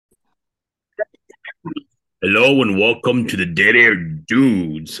Hello and welcome to the Dead Air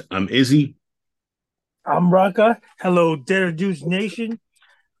Dudes. I'm Izzy. I'm Raka. Hello, Dare Dudes Nation.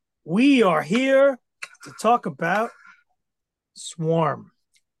 We are here to talk about Swarm.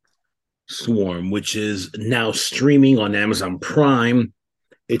 Swarm, which is now streaming on Amazon Prime.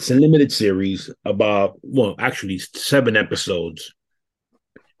 It's a limited series about, well, actually 7 episodes.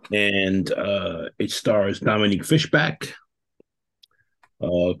 And it stars Dominique Fishback,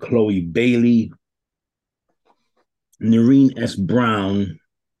 Chloe Bailey, Noreen S. Brown,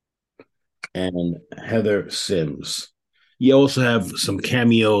 and Heather Sims. You also have some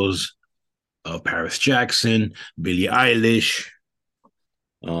cameos of Paris Jackson, Billie Eilish,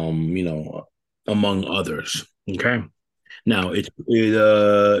 um, you know, among others. Okay. Now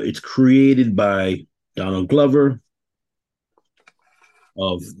it's created by Donald Glover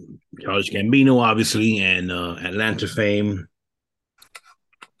of Charles Gambino, obviously, and Atlanta fame.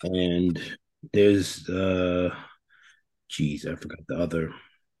 And there's geez, I forgot the other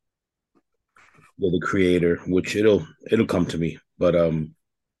creator, which it'll come to me. But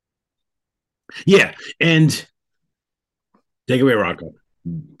yeah, and take away Rocco.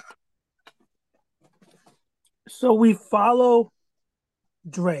 So we follow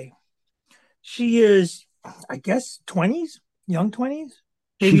Dre. She is, I guess, 20s, young 20s,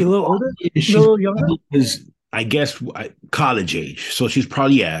 maybe She a little older, a she little younger, is, I guess, college age. So she's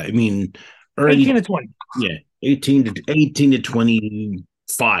probably, yeah. I mean, early, 18 to 20. yeah, 18 to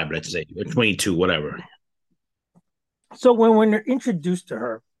 25, let's say, or 22, whatever. So when they're introduced to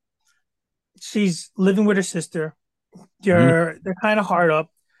her, she's living with her sister. Mhm. They're kind of hard up.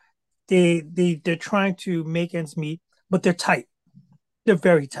 They're trying to make ends meet, but they're tight. They're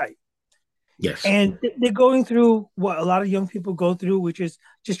very tight. Yes. And they're going through what a lot of young people go through, which is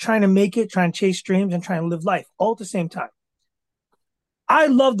just trying to make it, trying to chase dreams, and trying to live life all at the same time. I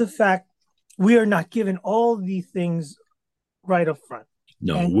love the fact we are not given all these things right up front.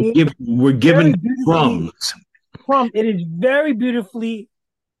 No, And we're given very beautifully crumbs. it is very beautifully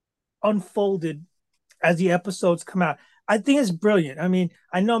unfolded as the episodes come out. I think it's brilliant. I mean,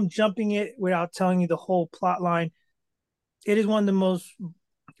 I know I'm jumping it without telling you the whole plot line. It is one of the most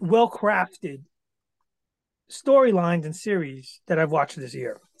well crafted storylines and series that I've watched this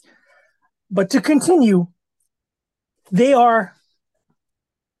year. But to continue, they are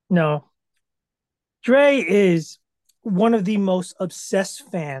no. Dre is one of the most obsessed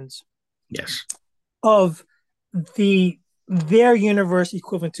fans Yes. of their universe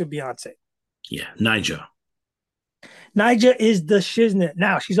equivalent to Beyonce. Yeah. Niger. Niger is the shiznit.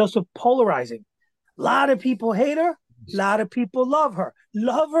 Now she's also polarizing. A lot of people hate her. A lot of people love her.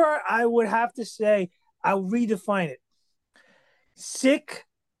 Love her, I would have to say, I'll redefine it. Sick,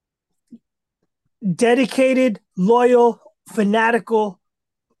 dedicated, loyal, fanatical,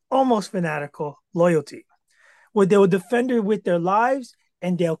 almost fanatical loyalty, where they will defend her with their lives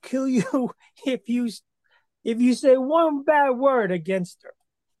and they'll kill you if you say one bad word against her.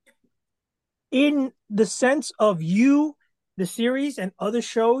 In the sense of you, the series and other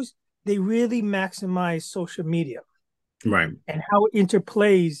shows, they really maximize social media Right. and how it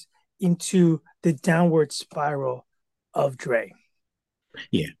interplays into the downward spiral of Dre.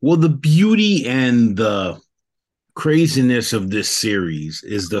 Yeah. Well, the beauty and the craziness of this series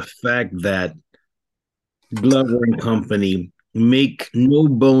is the fact that Glover and company make no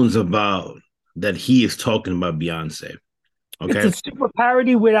bones about that he is talking about Beyonce. It's Okay. a super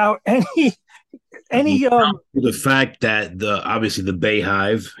parody without any The fact that the obviously the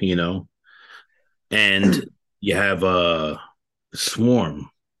Bayhive, and you have a Swarm,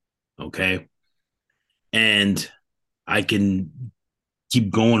 okay, and I can keep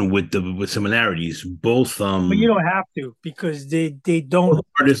going with the with similarities. Both but you don't have to because they don't. both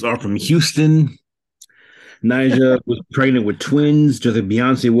artists are from Houston. Niger was pregnant with twins, just like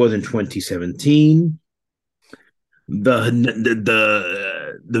Beyonce was in 2017.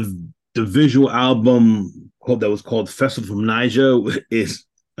 The visual album that was called Festival from Niger is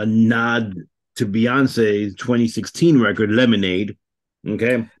a nod to Beyonce's 2016 record Lemonade.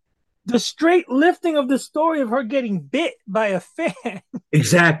 Okay, The straight lifting of the story of her getting bit by a fan.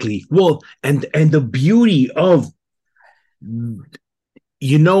 exactly. Well, and the beauty of,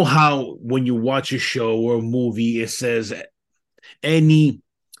 how when you watch a show or a movie, it says any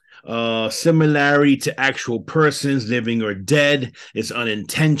similarity to actual persons living or dead is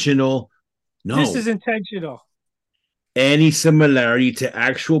unintentional. This No, is intentional. any similarity to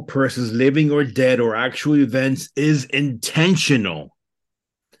actual persons living or dead or actual events is intentional.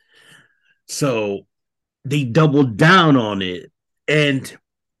 So they doubled down on it. And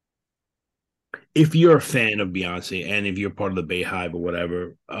if you're a fan of Beyonce and if you're part of the Bayhive or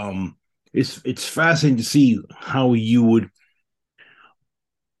whatever, it's fascinating to see how you would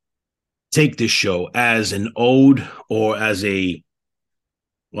take this show as an ode or as a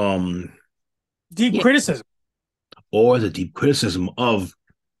um Deep yeah, criticism. or as a deep criticism of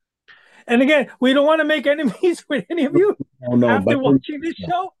And again, we don't want to make enemies with any of you oh no, after but watching this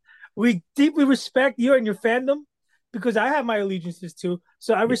show. We deeply respect you and your fandom because I have my allegiances too.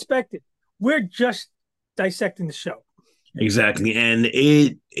 So I respect it. We're just dissecting the show. exactly, and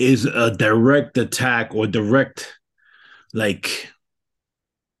it is a direct attack or direct like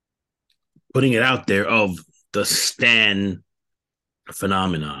putting it out there of the Stan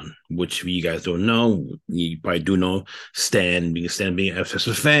phenomenon, which you guys don't know. You probably do know Stan being an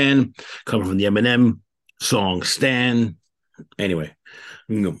obsessive fan, coming from the Eminem song Stan. Anyway,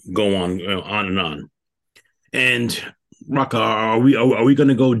 go on and on. And Raka, are we going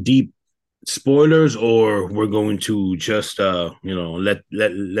to go deep spoilers, or we're going to just let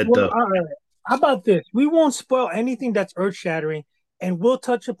Well, the all right. How about this? We won't spoil anything that's earth shattering, and we'll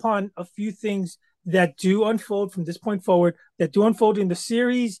touch upon a few things that do unfold from this point forward, that do unfold in the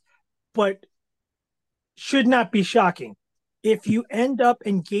series, but should not be shocking. If you end up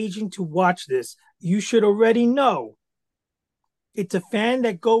engaging to watch this, you should already know it's a fan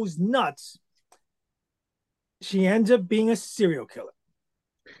that goes nuts. She ends up being a serial killer.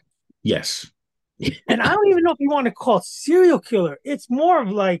 yes. And I don't even know if you want to call it serial killer. It's more of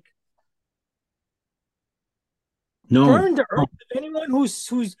like No, burn to earth. no, If anyone who's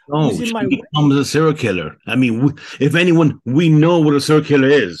no, in she my way. becomes a serial killer. I mean, if anyone, we know what a serial killer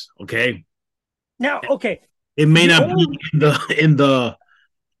is. Okay, Now, okay, it may the not only be in the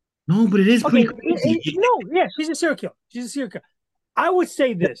no, but it is okay, pretty crazy. no, yeah, she's a serial killer. She's a serial killer. I would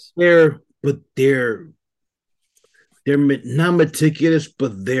say this. They're not meticulous,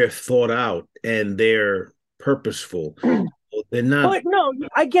 but they're thought out and they're purposeful. They're not. But no,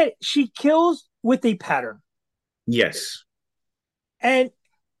 I get it. She kills with a pattern. Yes, And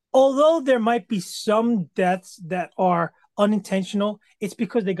although there might be some deaths that are unintentional, it's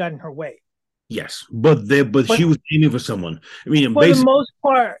because they got in her way. yes, but But she was aiming for someone. I mean, for the basically, most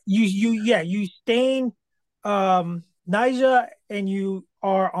part, you stain Naija and you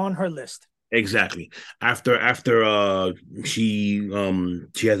are on her list. exactly. After she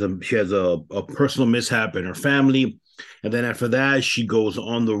has a personal mishap in her family, and then after that she goes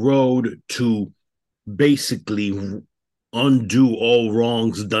on the road to basically undo all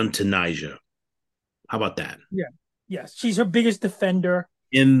wrongs done to Niger. How about that? Yeah. Yes, she's her biggest defender.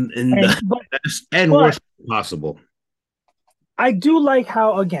 In And the best and but worst possible. I do like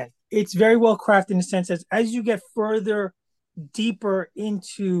how again it's very well crafted in the sense as you get further deeper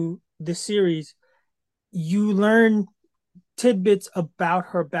into the series, you learn tidbits about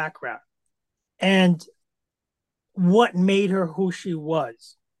her background and what made her who she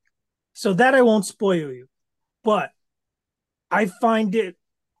was. So that I won't spoil you, but I find it.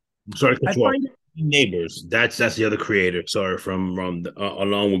 I'm sorry to I cut you off. find it. Neighbors. That's the other creator. Sorry, from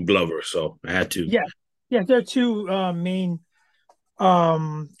along with Glover. So I had to. Yeah, yeah. There are two main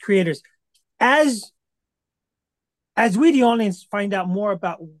creators. As as we the audience find out more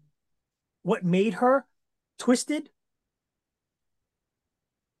about what made her twisted,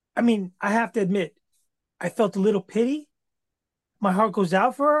 I mean, I have to admit, I felt a little pity. My heart goes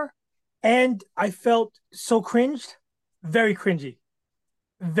out for her, and I felt so cringed, very cringy,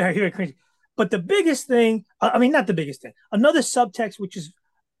 very cringy. But the biggest thing, I mean, not the biggest thing, another subtext, which is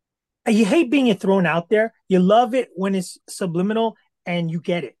you hate being it thrown out there. You love it when it's subliminal and you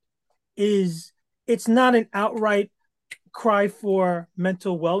get it. Is it's not an outright cry for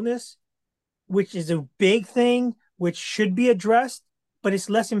mental wellness, which is a big thing, which should be addressed, but it's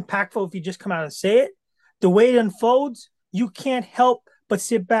less impactful if you just come out and say it. The way it unfolds, you can't help but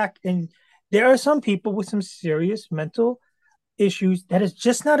sit back and there are some people with some serious mental issues that is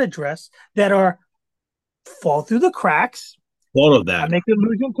just not addressed that are fall through the cracks. All of I that. make an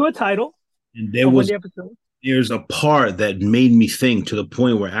allusion to a title And of one of the episodes. there's a part that made me think to the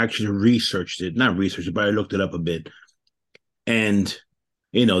point where I actually researched it, not researched it, but I looked it up a bit. And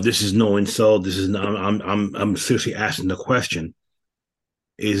this is no insult. This is not, I'm seriously asking the question: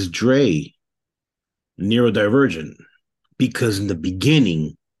 is Dre neurodivergent? Because in the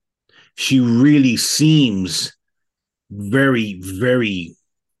beginning, she really seems very, very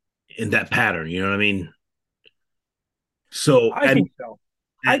in that pattern. You know what I mean? So I think so.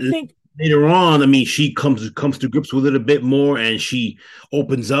 I at think later on, I mean, she comes to grips with it a bit more, and she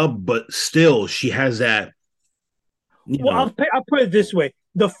opens up, but still, she has that. You well, know, I'll put it this way: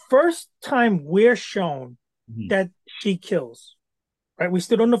 the first time we're shown mhm. that she kills, right? We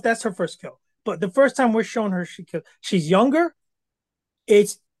still don't know if that's her first kill, but the first time we're shown her she kills, she's younger.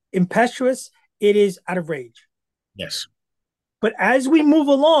 It's impetuous, it is out of rage. Yes. But as we move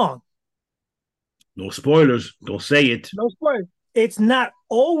along, No spoilers. Don't say it. no spoilers, it's not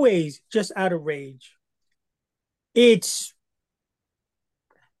always just out of rage. It's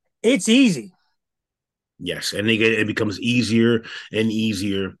it's easy. Yes, and it becomes easier and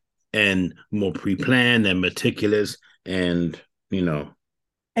easier and more pre-planned and meticulous, and you know,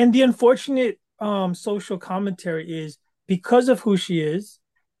 And the unfortunate social commentary is because of who she is,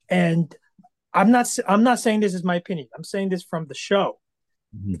 and I'm not saying this is my opinion. I'm saying this from the show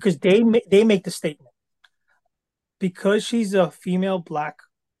of because they make the statement because she's a female black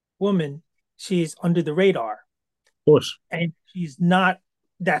woman, she's under the radar course, and she's not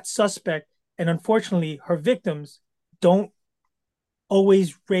that suspect. And unfortunately, her victims don't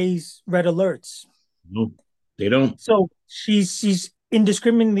always raise red alerts. no, they don't. So she's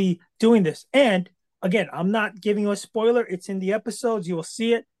indiscriminately doing this. And again, I'm not giving you a spoiler. It's in the episodes. You will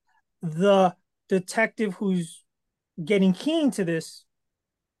see it. The detective who's getting keen to this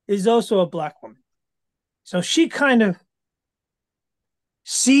is also a black woman. So she kind of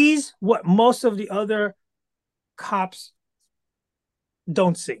sees what most of the other cops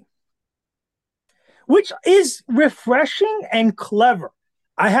don't see, which is refreshing and clever.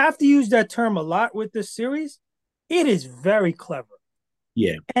 I have to use that term a lot with this series. It is very clever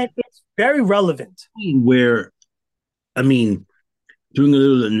Yeah, and it's very relevant. where I mean, doing a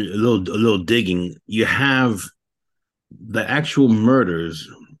little digging, you have the actual murders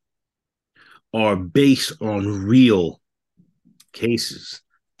are based on real cases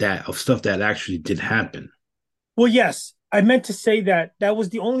that of stuff that actually did happen. Well, yes, I meant to say that that was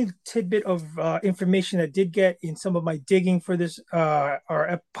the only tidbit of information that did get in some of my digging for this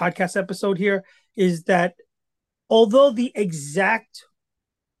our podcast episode here is that although the exact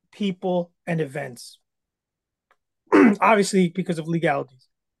people and events, obviously because of legalities,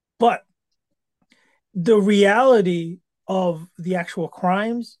 but the reality of the actual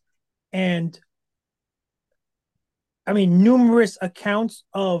crimes and I mean numerous accounts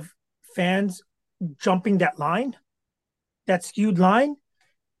of fans jumping that line, that skewed line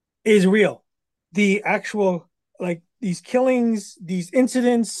is real. The actual like these killings, these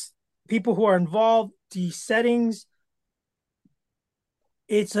incidents, people who are involved, the settings,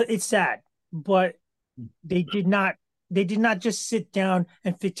 it's sad, but they did not they did not just sit down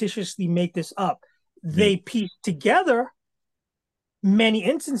and fictitiously make this up. Yeah. They pieced together many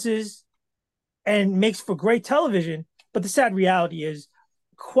instances and makes for great television. But the sad reality is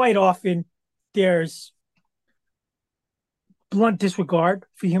quite often there's blunt disregard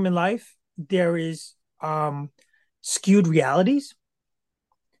for human life. There is skewed realities.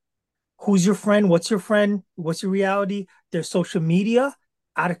 Who's your friend? What's your friend? What's your reality? There's social media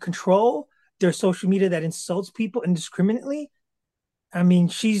out of control. There's social media that insults people indiscriminately. I mean,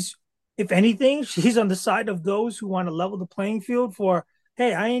 if anything, she's on the side of those who want to level the playing field for,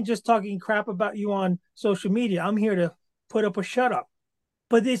 hey, I ain't just talking crap about you on social media. I'm here to put up or shut up.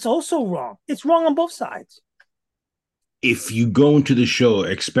 But it's also wrong. It's wrong on both sides. If you go into the show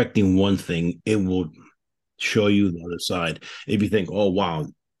expecting one thing, it will show you the other side. If you think, oh wow,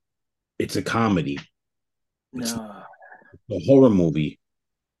 it's a comedy, it's No. a horror movie,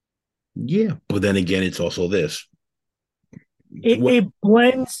 yeah, but then again, it's also this. What? It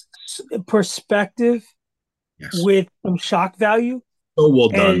blends perspective Yes, with some shock value so well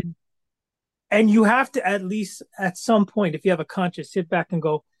done. and you have to at least at some point if you have a conscience sit back and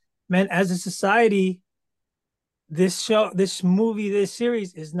go, man, as a society this movie, this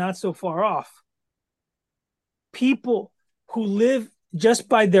series is not so far off. People who live just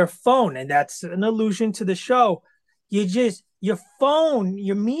by their phone, and that's an allusion to the show, your phone,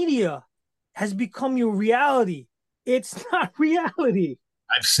 your media has become your reality. It's not reality.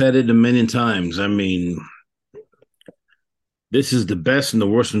 I've said it a million times. I mean, this is the best and the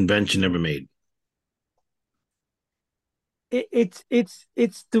worst invention ever made. It's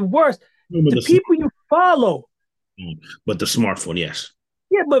the worst. But The the, people you follow, but the smartphone, yes.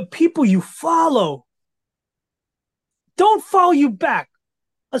 yeah, but people you follow don't follow you back.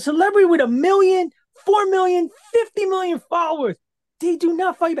 A celebrity with 1 million, 4 million, 50 million followers, they do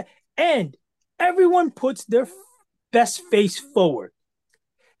not follow you back. And everyone puts their best face forward.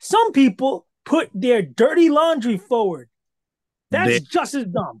 Some people put their dirty laundry forward. That's They, just as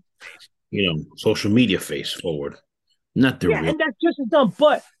dumb. social media face forward, not the Yeah, real. and that's just as dumb.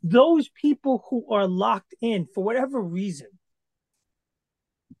 But those people who are locked in for whatever reason,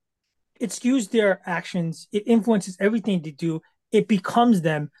 it skews their actions. It influences everything they do. It becomes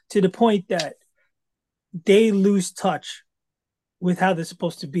them to the point that they lose touch with how they're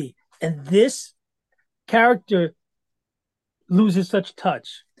supposed to be. And this character loses such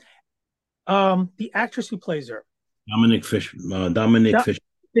touch. The actress who plays her, Dominic Duck,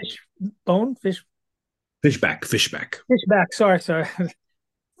 Fish Bone, Fishback. Fishback. Sorry,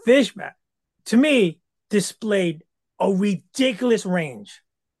 Fishback. To me, displayed a ridiculous range.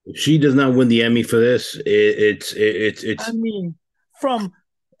 If she does not win the Emmy for this, I it's mean, from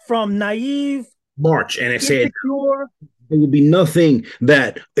naive, March, and I said insecure. there will be nothing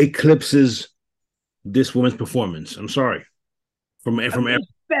that eclipses this woman's performance. I'm sorry I from mean, every.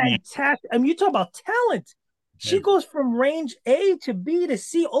 fantastic. I mean, you talk about talent. She goes from range A to B to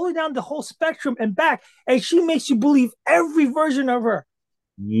C, all the way down the whole spectrum and back, and she makes you believe every version of her.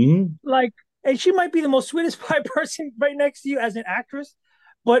 Mhm. Like, and she might be the most sweetest pie person right next to you as an actress,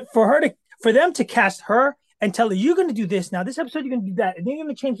 but for them to cast her and tell her you're going to do this now, this episode you're going to do that, and then you're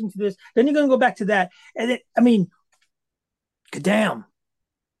going to change into this, then you're going to go back to that, and then I mean, damn,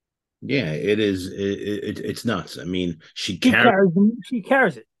 Yeah, it is. It's nuts. I mean, she she carries, carries, she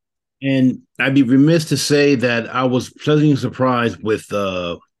carries it. and I'd be remiss to say that I was pleasantly surprised with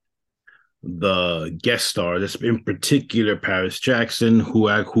the guest star. This in particular, Paris Jackson,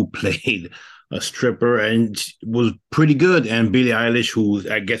 who played a stripper and was pretty good, and Billie Eilish, who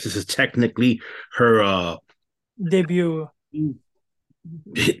I guess this is technically her. Debut.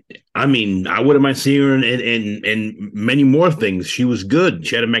 I mean, I wouldn't mind seeing her in many more things. She was good.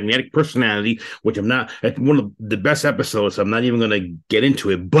 She had a magnetic personality, which I'm not. At one of the best episodes. I'm not even going to get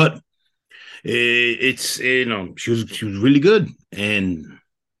into it, but it's she was really good and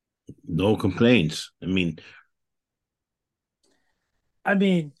no complaints. I mean, I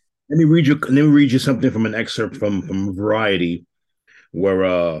mean, let me read you something from an excerpt from Variety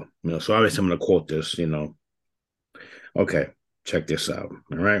where so obviously I'm going to quote this. Okay, check this out.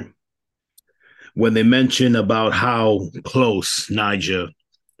 All right, when they mention about how close Niger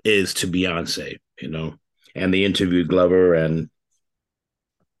is to Beyonce, and they interviewed Glover and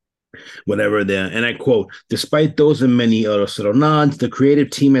whatever there. And I quote, despite those and many other subtle nods, the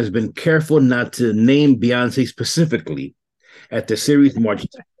creative team has been careful not to name Beyonce specifically. At the series March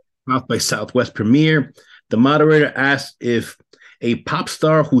South by Southwest premiere, the moderator asked if a pop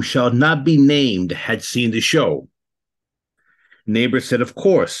star who shall not be named had seen the show. Neighbor said, of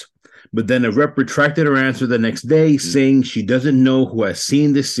course. But then a rep retracted her answer the next day, saying she doesn't know who has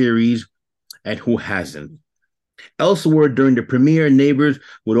seen the series and who hasn't. Elsewhere during the premiere, neighbors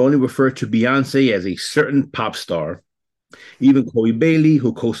would only refer to Beyonce as a certain pop star. Even Chloe Bailey,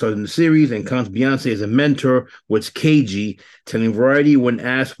 who co-starred in the series and counts Beyonce as a mentor, was cagey, telling Variety when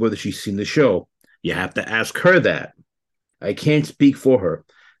asked whether she's seen the show. You have to ask her that. I can't speak for her.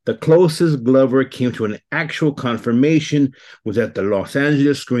 The closest Glover came to an actual confirmation was at the Los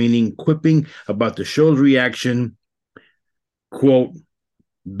Angeles screening, quipping about the show's reaction, quote,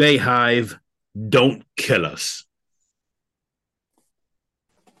 Bayhive, don't kill us.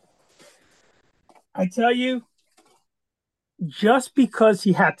 I tell you, just because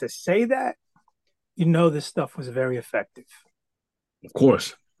he had to say that, this stuff was very effective. Of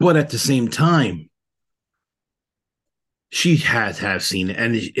course. But at the same time, she has have seen it.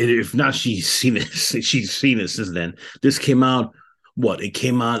 And if not, she's seen it. She's seen it since then. This came out, what? It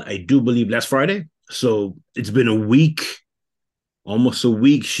came out, I do believe, last Friday. So it's been a week, almost a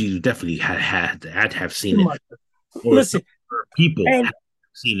week. She definitely had to have seen it. Or listen, people have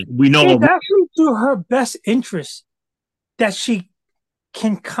seen it. We know it's actually to her best interest that she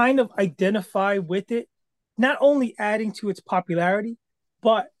can kind of identify with it, not only adding to its popularity,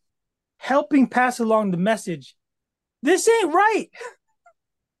 but helping pass along the message. This ain't right.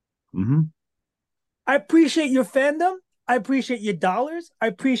 Mm-hmm. I appreciate your fandom. I appreciate your dollars. I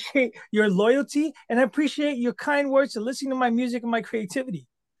appreciate your loyalty. And I appreciate your kind words to listening to my music and my creativity.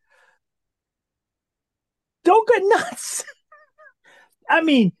 Don't get nuts. I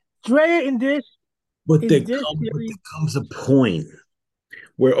mean, Drea in this. But there comes a point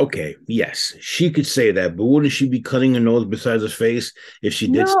where, okay, yes, she could say that, but wouldn't she be cutting her nose besides her face if she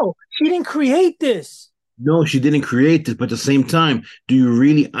did? No, she didn't create this. No, she didn't create this, but at the same time, do you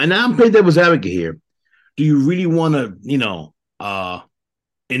really, and I'm playing devil's advocate here, do you really want to,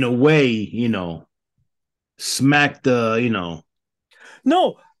 in a way, smack the.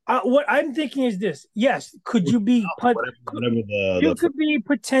 No, what I'm thinking is this. Yes, could you be, you could be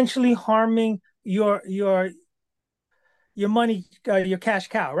potentially harming your money, your cash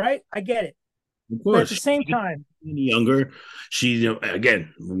cow, right? I get it. Of course. But at the same time, younger, she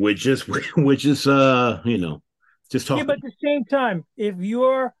again, which is just talking. Yeah, but at the same time,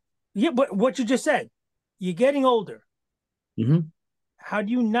 but what you just said, you're getting older. Mm-hmm. How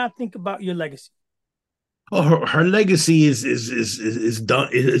do you not think about your legacy? Oh, her legacy is done.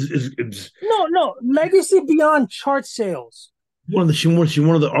 No, legacy beyond chart sales. she's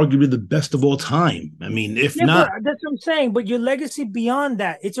one of the arguably the best of all time. I mean, if Yeah, but not, that's what I'm saying. But your legacy beyond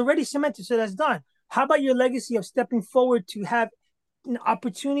that, it's already cemented, so that's done. How about your legacy of stepping forward to have an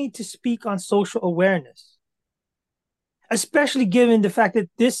opportunity to speak on social awareness, especially given the fact that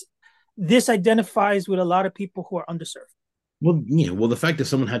this identifies with a lot of people who are underserved. well, the fact that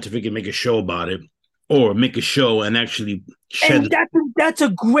someone had to freaking make a show about it, or make a show and actually shed, And that's a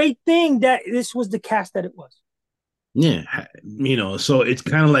great thing that this was the cast that it was. yeah, so it's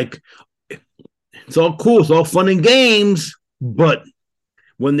kind of like it's all cool, it's all fun and games, but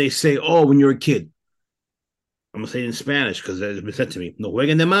when they say, "Oh, when you're a kid," I'm gonna say it in Spanish because it's been said to me, "No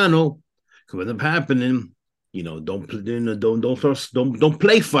jueguen de mano," because what's happening, don't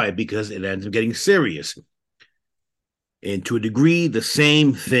play fight because it ends up getting serious. And to a degree, the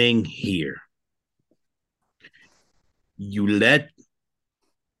same thing here. You let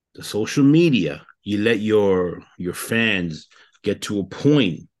the social media, you let your fans get to a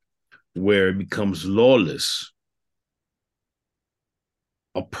point where it becomes lawless.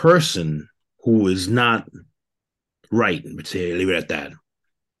 A person who is not right, let's say, leave it at that,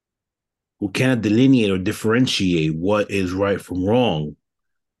 who cannot delineate or differentiate what is right from wrong.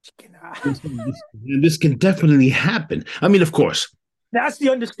 This can definitely happen. I mean, of course, That's the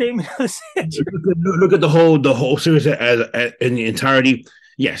understatement of the century. look at the whole series as in the entirety.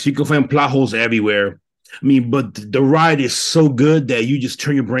 Yes, you can find plot holes everywhere. I mean, but the ride is so good that you just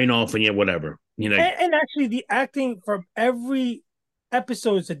turn your brain off and yeah, whatever. And actually, the acting from every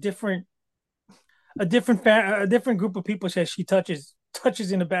episode is a different group of people that she touches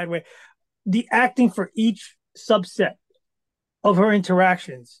in a bad way. The acting for each subset of her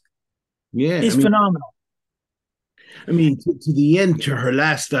interactions yeah. is phenomenal. To the end, to her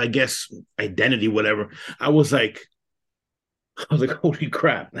last, I guess, identity, whatever. I was like, holy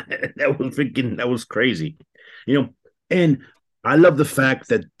crap, that was crazy, you know. And I love the fact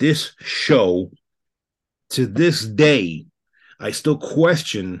that this show, to this day, I still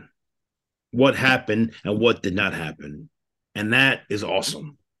question what happened and what did not happen, and that is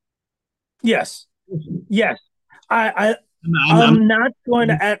awesome. Yes, yes. I I'm I'm not going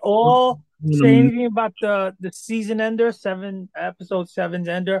to at all say going anything about the season ender, seven episode seven's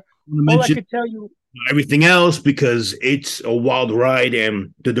ender. to All I mention could tell you, everything else because it's a wild ride,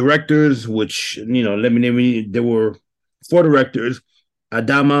 and the directors, which let me name it, there were four directors.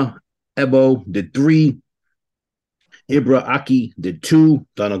 Adama Ebo did three, Ibra Aki did two,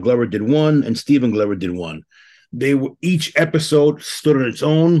 Donald Glover did one, and Stephen Glover did one. They were each episode stood on its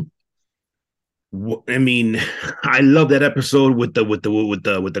own. I mean, I love that episode with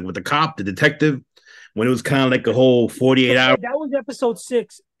the cop, the detective, when it was kind of like a whole 48 hours. that was episode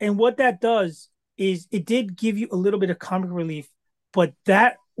six, and what that does is it did give you a little bit of comic relief, but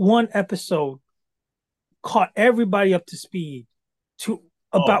that one episode caught everybody up to speed to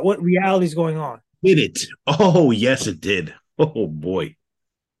Oh, about what reality is going on. did it? Oh, yes, it did. Oh boy.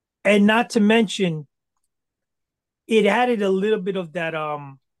 And not to mention, it added a little bit of that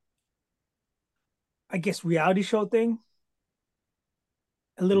I guess reality show thing,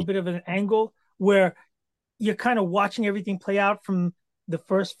 a little bit of an angle where you're kind of watching everything play out from the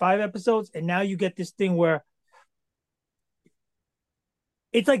first five episodes, and now you get this thing where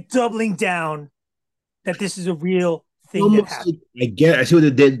it's like doubling down that this is a real thing that Almost happened. like, I see what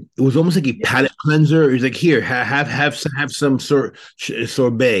it did. It was almost like a palate cleanser. It's like, here, have some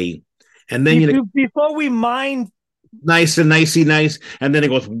sorbet, and then you're like, Before we mind, nice and nicey nice, and then it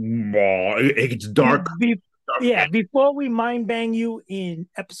goes, it gets be, dark, be, dark yeah, again. before we mind bang you in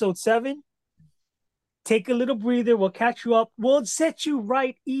episode seven, take a little breather. We'll catch you up. We'll set you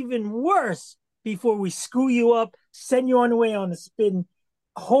right even worse before we screw you up, send you on the way on a spin,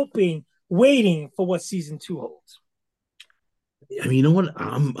 hoping, waiting for what season two holds. I mean, you know what?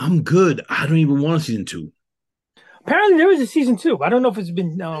 I'm good. I don't even want a season two. Apparently, there is a season two. I don't know if it's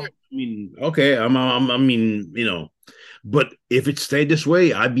been. I mean, okay, I mean, but if it stayed this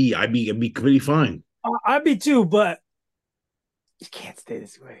way, I'd be completely fine. I'd be too, but it can't stay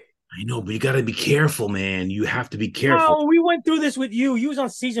this way. I know, but you got to be careful, man. You have to be careful. Oh, we went through this with you. You was on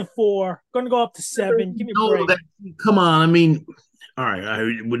season four, going to go up to seven. Give me a No, break. come on. I mean, all right.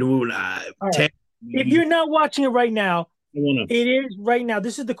 All right. 10, If you're not watching it right now, I wanna it is right now.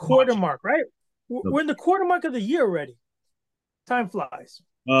 This is the quarter watch. mark, right? We're in the quarter mark of the year already. Time flies.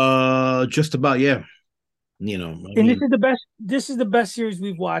 Just about, yeah. I And mean, this is the best series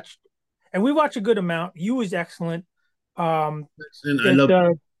we've watched. And we watch a good amount. You is excellent. and I love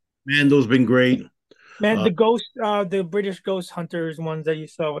The Mando's been great. man, Uh, the British Ghost Hunters ones that you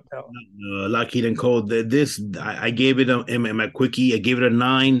saw with that. Lockheed and Cole. This I gave it in my quickie. I gave it a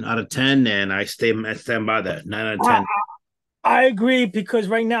 9 out of 10, and I stand by that 9 out of I, 10. I agree because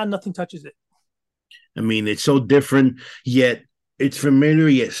right now nothing touches it. I mean, it's so different, yet it's familiar,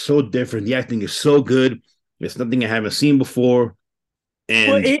 yet so different. The acting is so good. It's nothing I haven't seen before.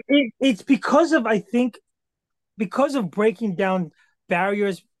 Well, And it's because of, I think, because of breaking down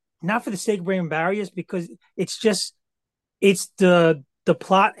barriers, not for the sake of breaking barriers, because it's just it's the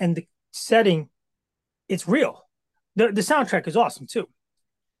plot and the setting. It's real. The soundtrack is awesome too.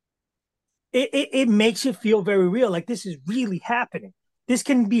 It makes it feel very real. Like this is really happening. This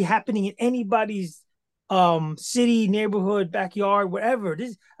can be happening in anybody's city, neighborhood, backyard, whatever.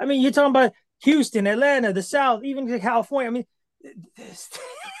 This, I mean, you're talking about Houston, Atlanta, the South, even California. I mean, it's,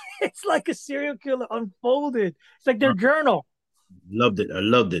 it's like a serial killer unfolded. It's like their journal. loved it. I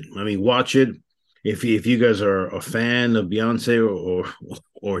loved it. I mean, watch it. If you guys are a fan of Beyonce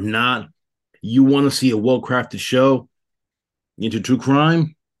or not, you want to see a well crafted show into true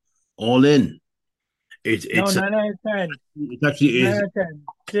crime, all in. It's No, it's 9 out of 10. it actually 9 is. out of 10.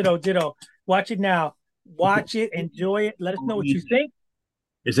 Ditto, ditto. Watch it now. Watch it, enjoy it. Let us know what you think.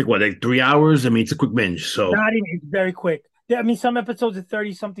 It's like what, like 3 hours? I mean, it's a quick binge. So Not even, it's very quick. I mean, some episodes are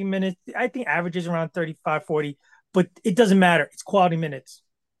 30 something minutes. I think average is around 35, 40, but it doesn't matter. It's quality minutes.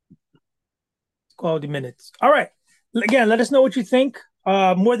 It's quality minutes. All right. Again, let us know what you think.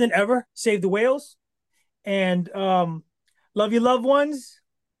 More than ever, save the whales and love your loved ones.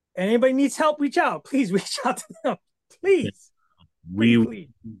 And anybody needs help, reach out. Please reach out to them. Please. Pretty we please.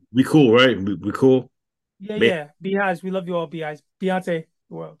 we cool, right? We cool. Yeah, Man, yeah. Beehives. We love you all, Beehives. Beyonce,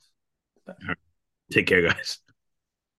 the world. take care, guys.